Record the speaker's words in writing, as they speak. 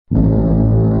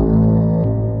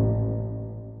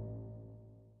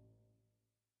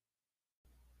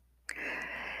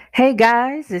Hey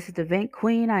guys, this is the Vent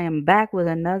Queen. I am back with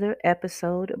another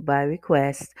episode by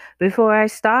request. Before I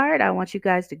start, I want you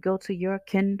guys to go to your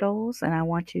Kindles and I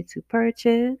want you to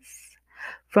purchase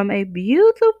from a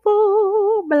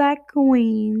beautiful Black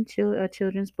Queen a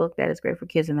children's book that is great for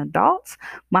kids and adults,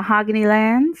 Mahogany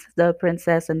Lands, The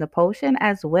Princess and the Potion,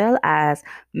 as well as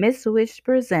Miss Wish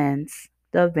Presents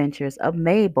The Adventures of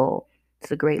Mabel. It's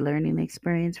a great learning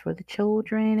experience for the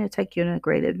children. It'll take you on a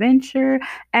great adventure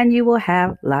and you will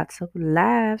have lots of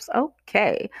laughs.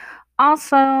 Okay.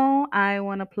 Also, I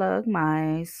want to plug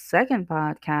my second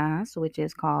podcast, which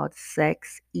is called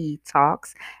Sex E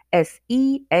Talks,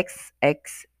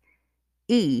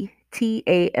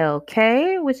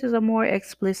 SEXXETALK, which is a more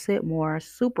explicit, more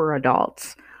super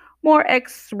adults, more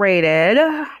X rated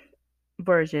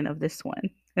version of this one.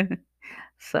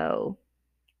 So,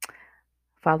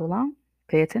 follow along,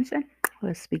 pay attention.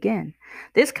 Let's begin.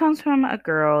 This comes from a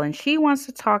girl, and she wants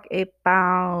to talk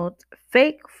about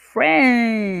fake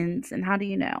friends. And how do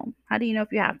you know? How do you know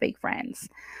if you have fake friends?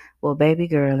 Well, baby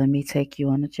girl, let me take you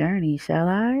on a journey, shall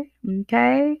I?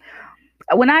 Okay.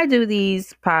 When I do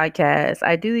these podcasts,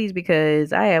 I do these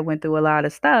because I have went through a lot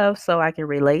of stuff so I can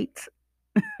relate.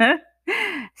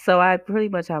 So I pretty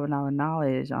much have a lot of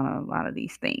knowledge on a lot of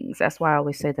these things. That's why I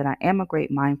always say that I am a great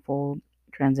mindful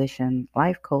transition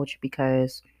life coach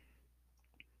because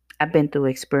I've been through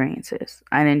experiences.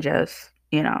 I didn't just,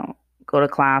 go to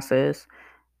classes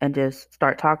and just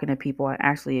start talking to people. I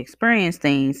actually experienced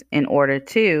things in order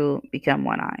to become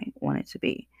what I wanted to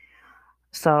be.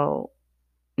 So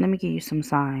let me give you some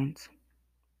signs.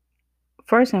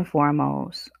 First and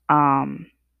foremost,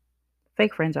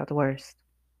 fake friends are the worst.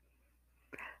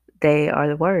 They are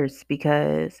the worst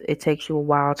because it takes you a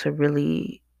while to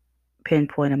really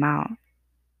pinpoint them out.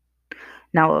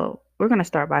 Now, we're going to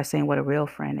start by saying what a real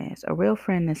friend is. A real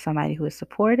friend is somebody who is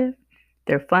supportive,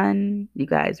 they're fun, you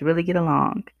guys really get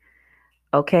along.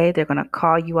 Okay, they're going to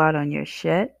call you out on your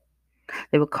shit.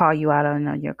 They will call you out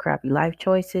on your crappy life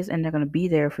choices and they're going to be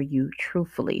there for you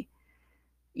truthfully.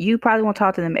 You probably won't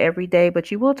talk to them every day,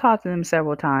 but you will talk to them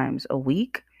several times a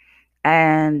week.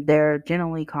 And they're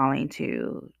generally calling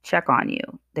to check on you.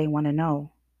 They want to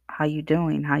know how you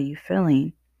doing, how you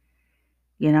feeling.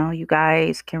 You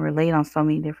guys can relate on so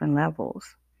many different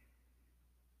levels.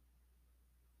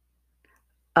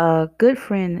 A good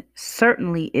friend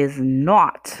certainly is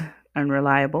not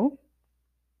unreliable.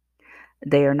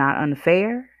 They are not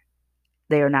unfair.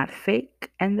 They are not fake.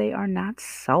 And they are not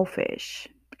selfish.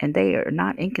 And they are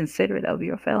not inconsiderate of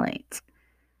your feelings.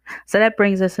 So that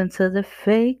brings us into the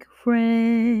fake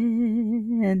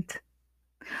friend.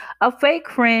 A fake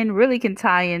friend really can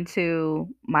tie into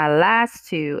my last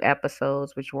two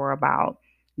episodes, which were about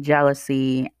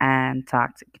jealousy and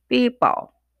toxic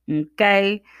people.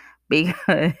 Okay?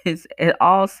 Because it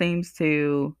all seems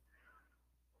to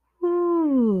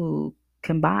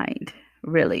combined,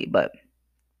 really. But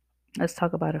let's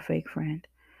talk about a fake friend.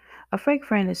 A fake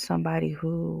friend is somebody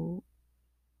who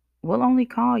will only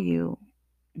call you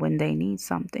when they need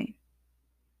something.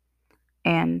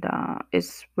 And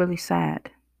it's really sad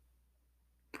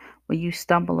when you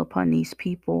stumble upon these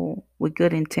people with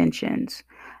good intentions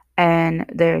and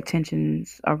their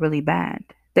intentions are really bad.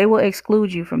 They will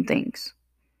exclude you from things.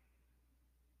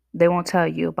 They won't tell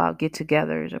you about get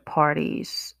togethers or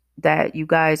parties that you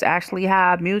guys actually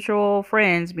have mutual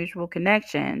friends, mutual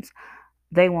connections.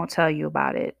 They won't tell you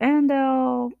about it. And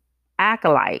act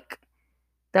like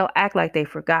they'll act like they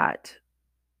forgot.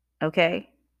 Okay?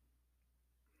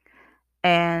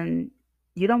 And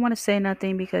you don't want to say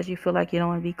nothing because you feel like you don't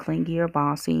want to be clingy or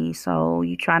bossy. So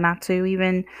you try not to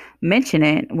even mention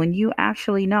it when you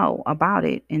actually know about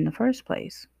it in the first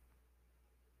place.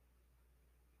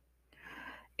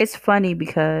 It's funny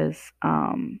because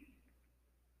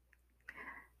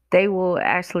they will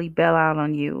actually bail out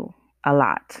on you a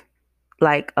lot.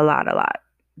 Like a lot, a lot.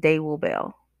 They will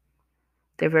bail.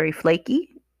 They're very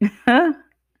flaky.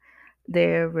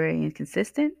 They're very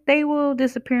inconsistent. They will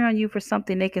disappear on you for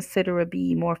something they consider to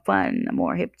be more fun,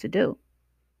 more hip to do.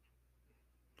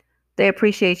 They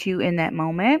appreciate you in that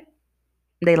moment.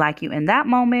 They like you in that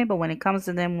moment, but when it comes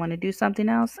to them want to do something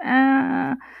else,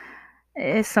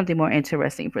 it's something more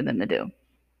interesting for them to do.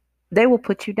 They will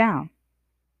put you down.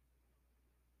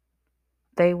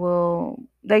 They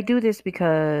do this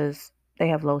because they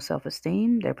have low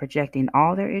self-esteem. They're projecting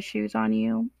all their issues on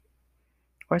you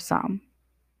or some.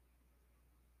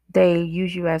 They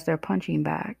use you as their punching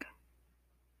bag.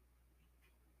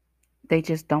 They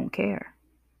just don't care.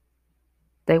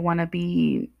 They want to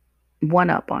be one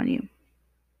up on you.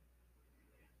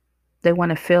 They want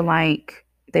to feel like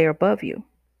they're above you.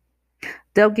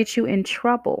 They'll get you in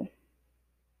trouble.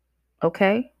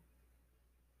 Okay?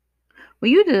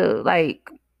 When you do like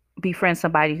befriend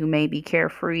somebody who may be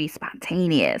carefree,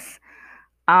 spontaneous,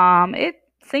 it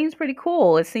seems pretty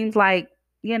cool. It seems like,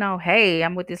 hey,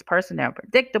 I'm with this person. They're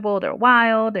predictable. They're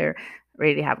wild. They're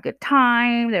ready to have a good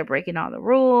time. They're breaking all the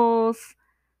rules,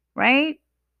 right?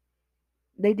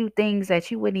 They do things that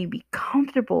you wouldn't even be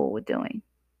comfortable with doing.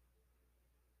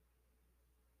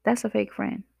 That's a fake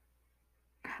friend.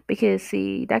 Because,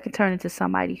 see, that can turn into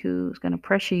somebody who's going to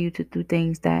pressure you to do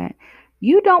things that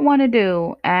you don't want to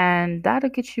do, and that'll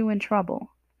get you in trouble.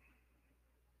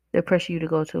 They'll pressure you to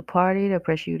go to a party. They'll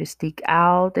pressure you to sneak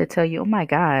out. They'll tell you, oh my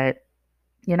God,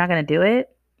 you're not going to do it?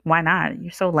 Why not?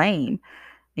 You're so lame.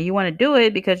 And you want to do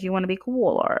it because you want to be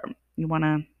cool or you want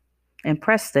to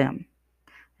impress them.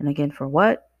 And again, for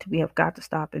what? We have got to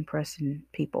stop impressing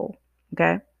people.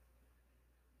 Okay?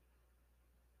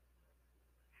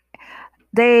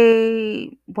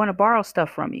 They want to borrow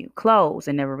stuff from you, clothes,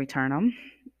 and never return them.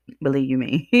 Believe you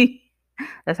me.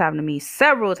 That's happened to me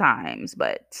several times,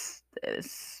 but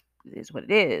this is what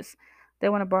it is. They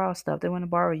want to borrow stuff. They want to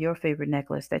borrow your favorite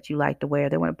necklace that you like to wear.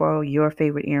 They want to borrow your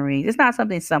favorite earrings. It's not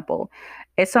something simple.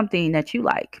 It's something that you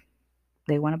like.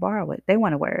 They want to borrow it. They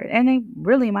want to wear it. And they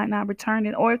really might not return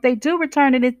it. Or if they do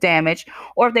return it, it's damaged.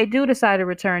 Or if they do decide to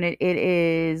return it, it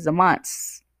is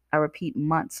months. I repeat,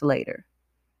 months later.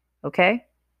 Okay?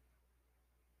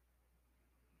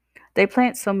 They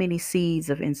plant so many seeds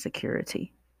of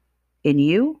insecurity in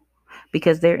you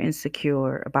because they're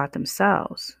insecure about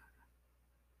themselves.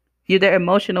 You're their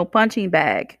emotional punching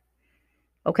bag.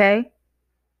 Okay?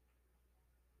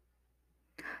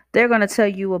 They're going to tell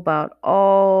you about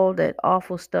all that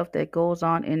awful stuff that goes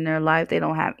on in their life. They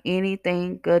don't have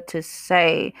anything good to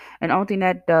say. And the only thing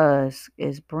that does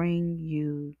is bring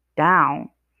you down.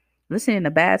 Listening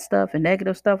to bad stuff and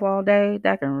negative stuff all day,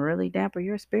 that can really dampen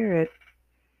your spirit.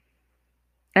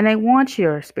 And they want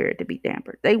your spirit to be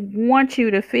dampened. They want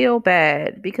you to feel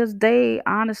bad because they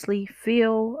honestly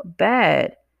feel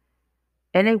bad.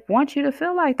 And they want you to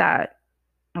feel like that.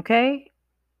 Okay?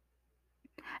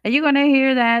 And you're going to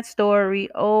hear that story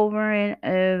over and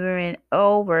over and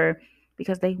over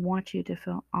because they want you to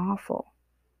feel awful.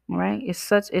 Right? It's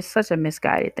such a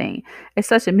misguided thing. It's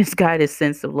such a misguided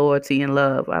sense of loyalty and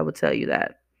love. I would tell you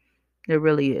that. It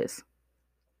really is.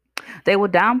 They will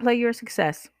downplay your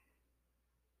success.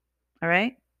 All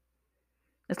right?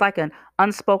 It's like an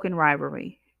unspoken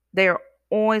rivalry. They are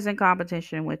always in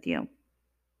competition with you.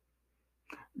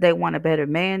 They want a better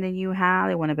man than you have.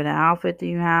 They want a better outfit than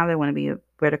you have. They want to be a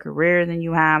better career than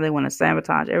you have. They want to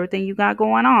sabotage everything you got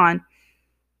going on.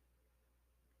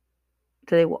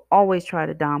 So they will always try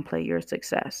to downplay your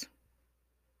success.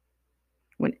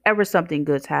 Whenever something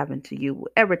good's happened to you,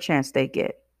 whatever chance they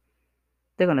get,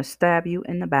 they're going to stab you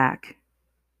in the back.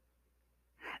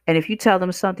 And if you tell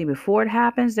them something before it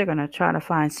happens, they're going to try to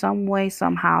find some way,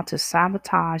 somehow to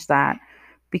sabotage that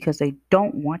because they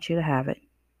don't want you to have it.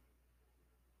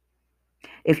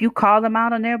 If you call them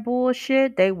out on their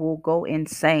bullshit, they will go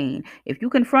insane. If you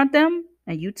confront them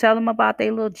and you tell them about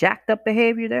their little jacked up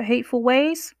behavior, their hateful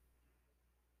ways,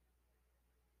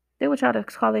 they will try to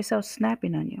call themselves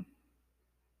snapping on you.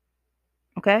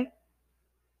 Okay?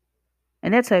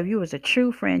 And they'll tell you, if you was a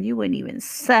true friend, you wouldn't even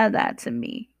say that to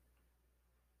me.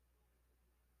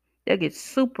 They'll get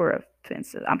super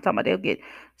offensive. I'm talking about they'll get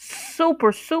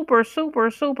super, super,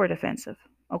 super, super defensive.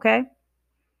 Okay?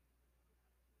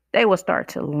 They will start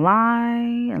to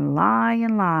lie and lie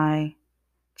and lie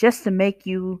just to make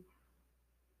you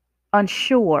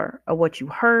unsure of what you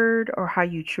heard or how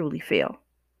you truly feel.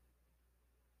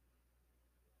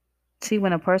 See,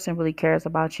 when a person really cares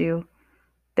about you,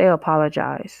 they'll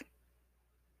apologize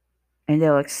and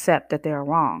they'll accept that they're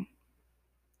wrong.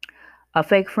 A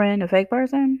fake friend, a fake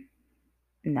person,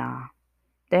 nah,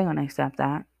 they're going to accept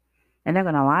that. And they're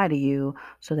going to lie to you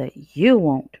so that you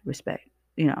won't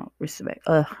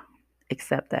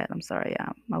accept that. I'm sorry, yeah,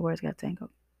 my words got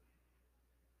tangled.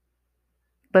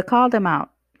 But call them out.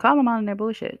 Call them out on their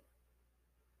bullshit.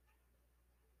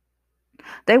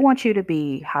 They want you to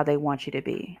be how they want you to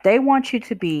be. They want you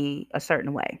to be a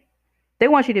certain way. They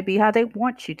want you to be how they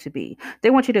want you to be.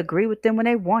 They want you to agree with them when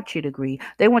they want you to agree.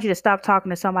 They want you to stop talking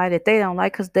to somebody that they don't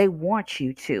like because they want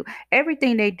you to.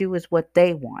 Everything they do is what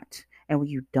they want. And when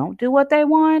you don't do what they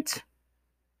want,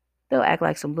 they'll act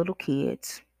like some little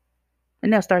kids.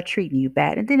 And they'll start treating you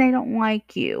bad. And then they don't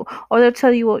like you. Or they'll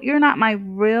tell you, well, you're not my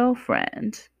real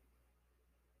friend.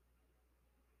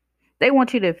 They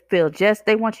want you to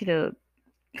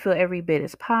feel every bit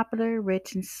as popular,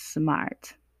 rich, and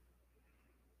smart,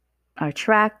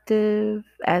 attractive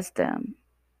as them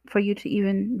for you to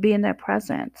even be in their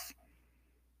presence.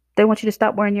 They want you to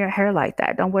stop wearing your hair like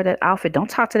that. Don't wear that outfit. Don't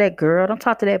talk to that girl. Don't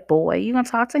talk to that boy. You gonna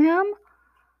talk to him?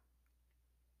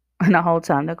 And the whole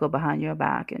time they'll go behind your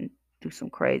back and do some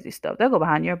crazy stuff. They'll go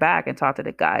behind your back and talk to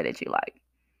the guy that you like.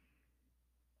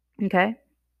 Okay?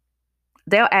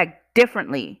 They'll act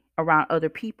differently around other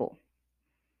people.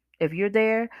 If you're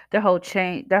there, their whole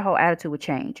attitude would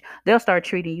change. They'll start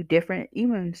treating you different,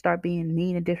 even start being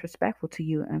mean and disrespectful to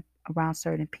you and around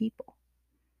certain people.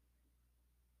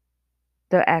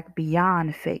 They'll act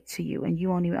beyond fake to you and you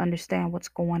won't even understand what's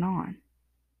going on.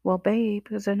 Well, babe,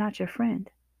 because they're not your friend.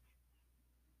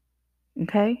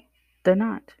 Okay? They're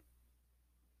not.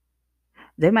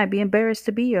 They might be embarrassed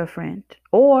to be your friend,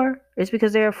 or it's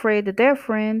because they're afraid that their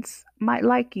friends might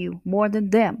like you more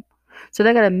than them. So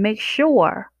they got to make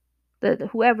sure that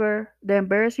whoever they're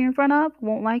embarrassing you in front of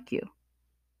won't like you.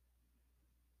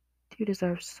 You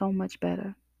deserve so much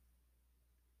better.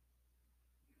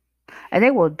 And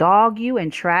they will dog you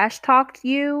and trash talk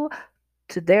you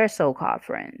to their so called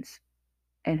friends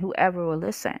and whoever will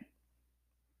listen.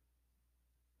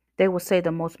 They will say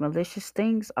the most malicious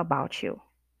things about you.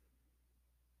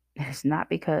 And it's not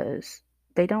because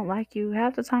they don't like you.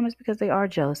 Half the time it's because they are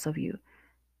jealous of you.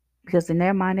 Because in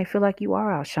their mind, they feel like you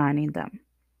are outshining them.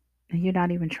 And you're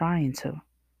not even trying to.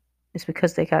 It's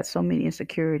because they got so many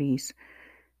insecurities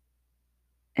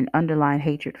and underlying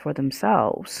hatred for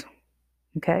themselves.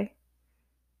 Okay?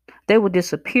 They will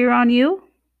disappear on you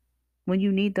when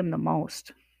you need them the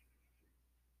most.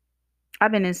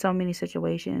 I've been in so many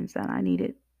situations that I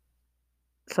needed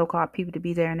so called people to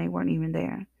be there and they weren't even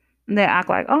there. And they act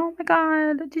like, oh my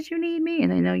God, did you need me?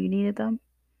 And they know you needed them.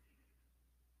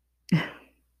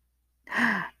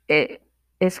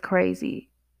 It's crazy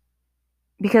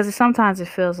because sometimes it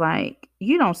feels like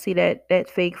you don't see that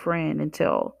fake friend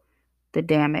until the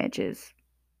damage is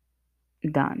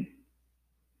done.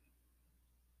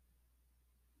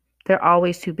 They're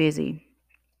always too busy.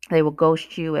 They will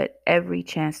ghost you at every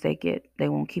chance they get. They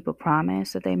won't keep a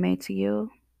promise that they made to you.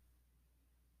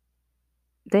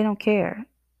 They don't care.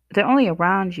 They're only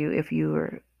around you if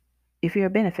you're a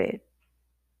benefit.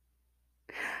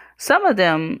 Some of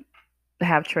them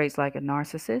have traits like a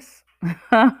narcissist.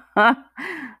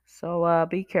 So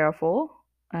be careful.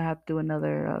 I have to do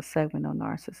another segment on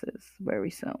narcissists very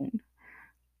soon.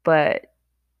 But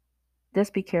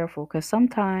just be careful because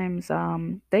sometimes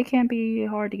they can be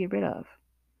hard to get rid of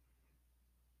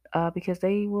because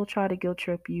they will try to guilt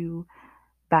trip you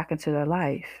back into their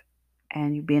life.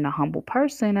 And you being a humble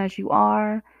person as you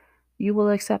are, you will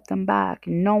accept them back,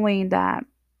 knowing that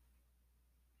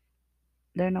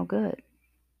they're no good.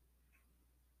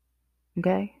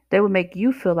 Okay? They would make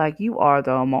you feel like you are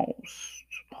the most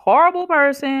horrible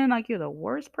person, like you're the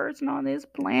worst person on this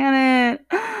planet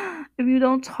if you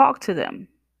don't talk to them.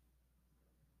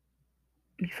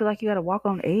 You feel like you got to walk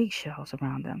on eggshells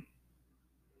around them.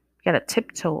 You got to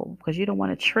tiptoe because you don't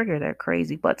want to trigger their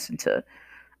crazy butts into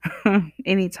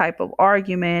any type of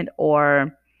argument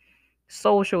or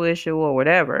social issue or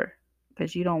whatever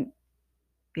because you know,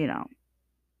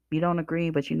 you don't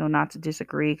agree, but you know not to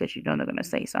disagree because you know they're going to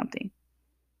say something.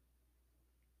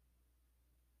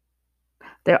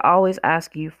 They're always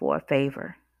asking you for a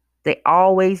favor. They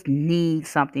always need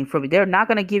something from you. They're not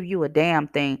going to give you a damn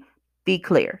thing. Be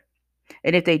clear.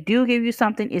 And if they do give you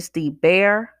something, it's the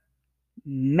bare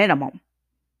minimum.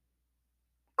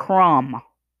 Crumb.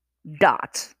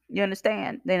 Dot. You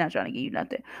understand? They're not trying to give you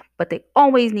nothing. But they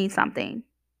always need something.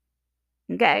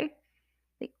 Okay?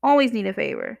 They always need a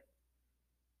favor.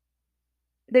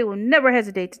 They will never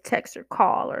hesitate to text or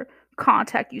call or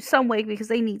contact you some way because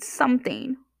they need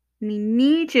something. They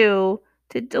need you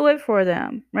to do it for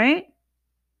them, right?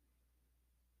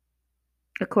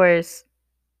 Of course,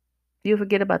 you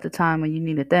forget about the time when you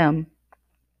needed them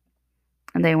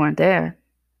and they weren't there.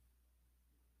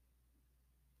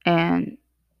 And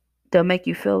they'll make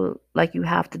you feel like you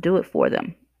have to do it for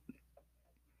them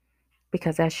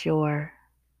because that's your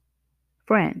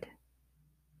friend,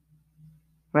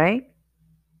 right?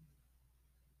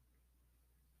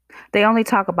 They only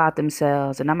talk about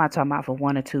themselves, and I'm not talking about for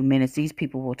 1 or 2 minutes. These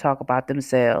people will talk about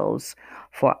themselves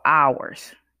for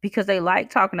hours because they like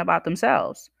talking about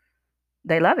themselves.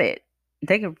 They love it.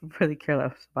 They can really care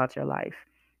less about your life.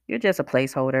 You're just a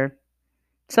placeholder.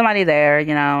 Somebody there,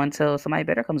 until somebody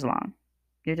better comes along.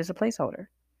 You're just a placeholder.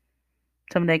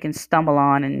 Something they can stumble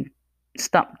on and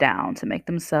stump down to make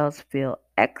themselves feel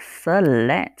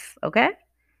excellent. Okay?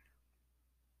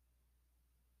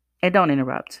 And don't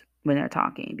interrupt when they're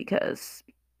talking because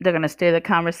they're going to steer the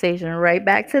conversation right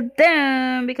back to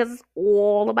them because it's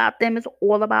all about them. It's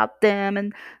all about them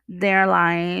and their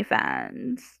life.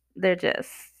 And they're just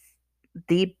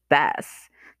the best.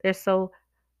 They're so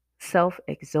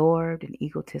self-absorbed and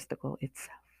egotistical. It's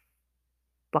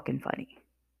fucking funny.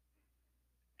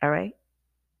 All right?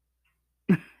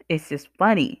 It's just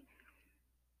funny.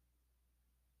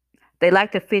 They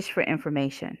like to fish for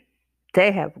information.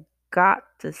 They have got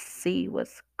to see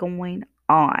what's going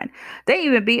on. They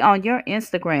even be on your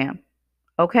Instagram,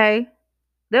 okay?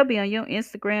 They'll be on your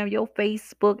Instagram, your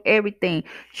Facebook, everything,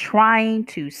 trying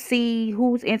to see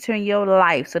who's entering your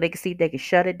life so they can see if they can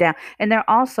shut it down. And they're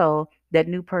also that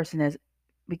new person that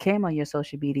became on your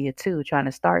social media too, trying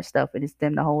to start stuff, and it's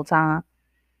them the whole time.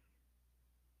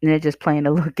 And they're just playing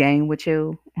a little game with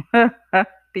you.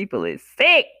 People is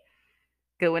sick.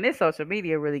 Cause when this social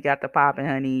media really got the popping,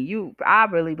 honey, I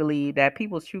really believe that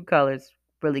people's true colors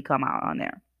really come out on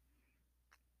there.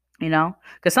 You know,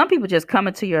 because some people just come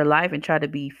into your life and try to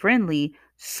be friendly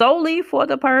solely for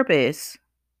the purpose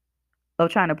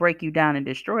of trying to break you down and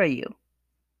destroy you.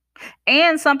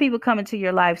 And some people come into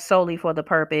your life solely for the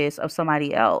purpose of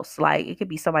somebody else. Like it could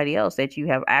be somebody else that you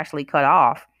have actually cut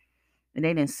off, and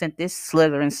they didn't sent this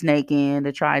slithering snake in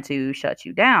to try to shut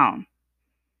you down.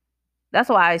 That's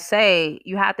why I say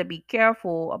you have to be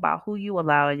careful about who you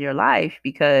allow in your life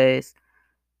because,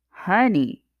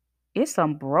 honey, it's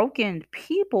some broken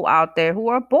people out there who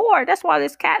are bored. That's why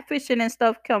this catfishing and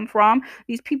stuff come from.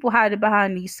 These people hiding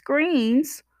behind these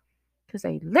screens because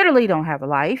they literally don't have a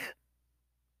life.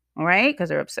 All right, because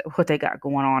they're upset with what they got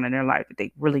going on in their life that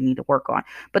they really need to work on.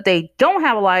 But they don't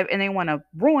have a life and they want to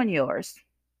ruin yours.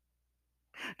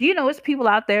 Do you know it's people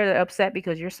out there that are upset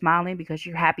because you're smiling, because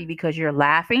you're happy, because you're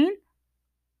laughing?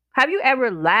 Have you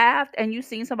ever laughed and you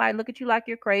seen somebody look at you like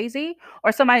you're crazy?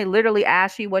 Or somebody literally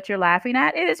ask you what you're laughing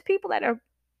at? It is people that are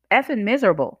effing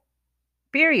miserable.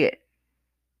 Period.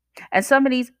 And some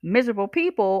of these miserable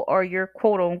people are your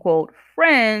quote unquote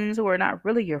friends who are not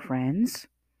really your friends.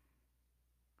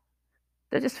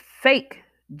 They're just fake,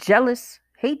 jealous,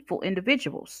 hateful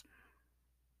individuals.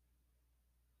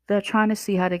 They're trying to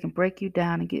see how they can break you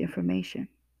down and get information.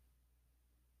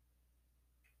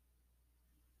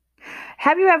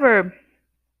 Have you ever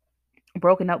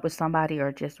broken up with somebody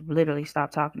or just literally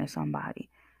stopped talking to somebody?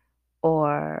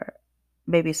 Or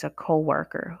maybe it's a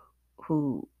coworker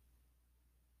who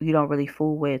you don't really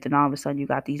fool with, and all of a sudden you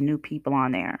got these new people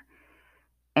on there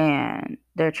and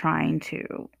they'll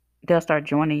start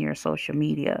joining your social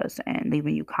medias and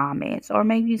leaving you comments, or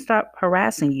maybe start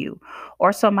harassing you,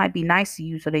 or some might be nice to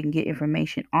you so they can get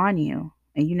information on you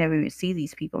and you never even see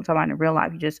these people. I'm talking about in real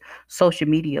life, you just social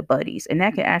media buddies, and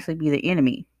that can actually be the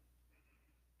enemy.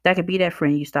 That could be that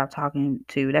friend you stopped talking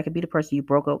to. That could be the person you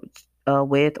broke up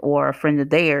with, or a friend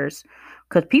of theirs.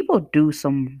 Because people do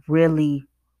some really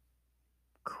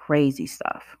crazy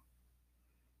stuff.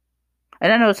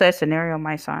 And I know that scenario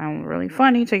might sound really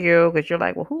funny to you because you're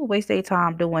like, well, who would waste their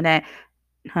time doing that?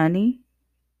 Honey,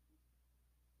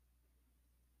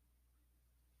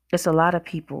 it's a lot of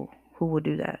people who will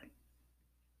do that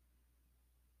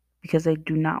because they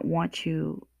do not want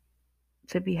you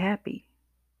to be happy.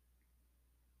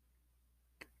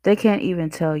 They can't even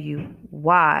tell you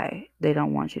why they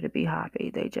don't want you to be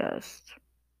happy. They just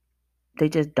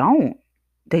don't.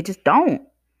 They just don't.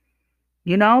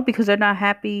 Because they're not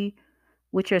happy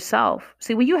with yourself.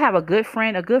 See, when you have a good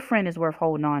friend is worth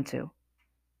holding on to.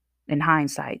 In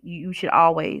hindsight, you should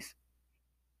always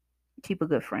keep a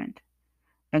good friend.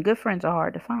 And good friends are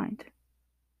hard to find.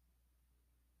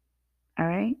 All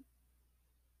right?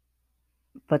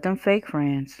 But them fake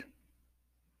friends,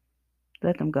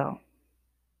 let them go.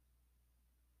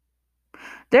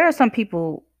 There are some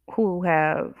people who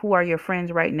are your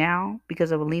friends right now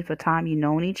because of a length of time you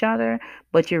known each other,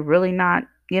 but you're really not,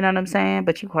 you know what I'm saying?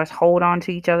 But you just hold on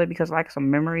to each other because like some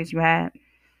memories you had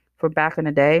for back in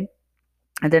the day.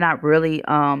 And they're not really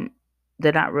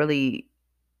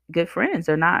good friends.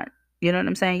 They're not, you know what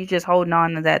I'm saying? You're just holding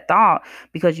on to that thought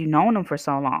because you've known them for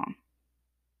so long.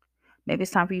 Maybe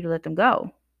it's time for you to let them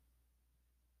go.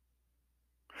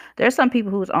 There's some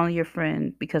people who's only your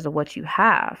friend because of what you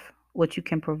have, what you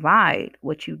can provide,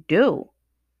 what you do.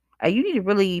 And you need to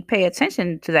really pay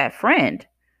attention to that friend,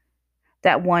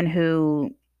 that one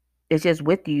who is just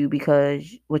with you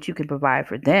because what you can provide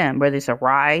for them, whether it's a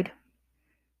ride,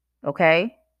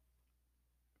 okay?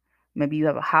 Maybe you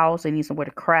have a house, they need somewhere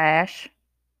to crash.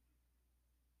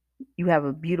 You have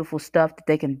a beautiful stuff that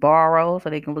they can borrow so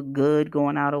they can look good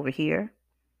going out over here.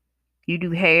 You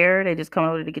do hair, they just come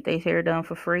over to get their hair done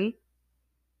for free.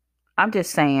 I'm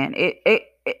just saying, it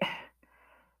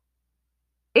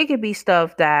could be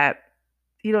stuff that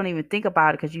you don't even think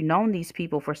about it because you've known these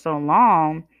people for so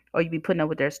long, or you be putting up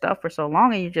with their stuff for so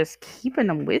long, and you're just keeping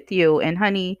them with you. And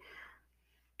honey,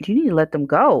 you need to let them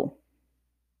go.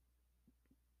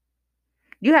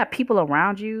 You have people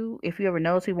around you, if you ever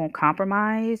notice, who won't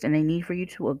compromise and they need for you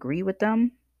to agree with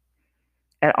them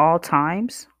at all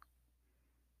times.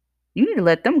 You need to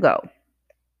let them go,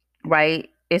 right?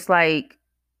 It's like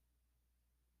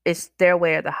it's their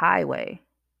way or the highway,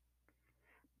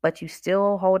 but you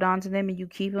still hold on to them and you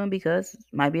keep them because it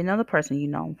might be another person you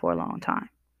know for a long time.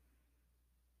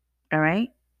 All right?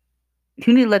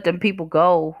 You need to let them people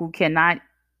go who cannot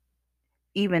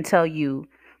even tell you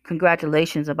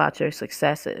congratulations about your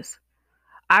successes.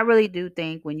 I really do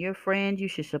think when you're friends, you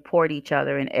should support each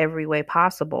other in every way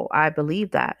possible. I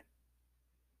believe that.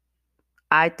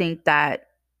 I think that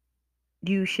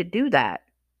you should do that.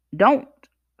 Don't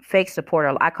fake support,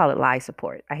 or I call it lie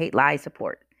support. I hate lie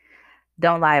support.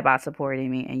 Don't lie about supporting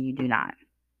me, and you do not,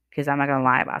 because I'm not going to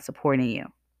lie about supporting you.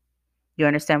 You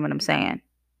understand what I'm saying?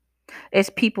 It's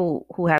people who have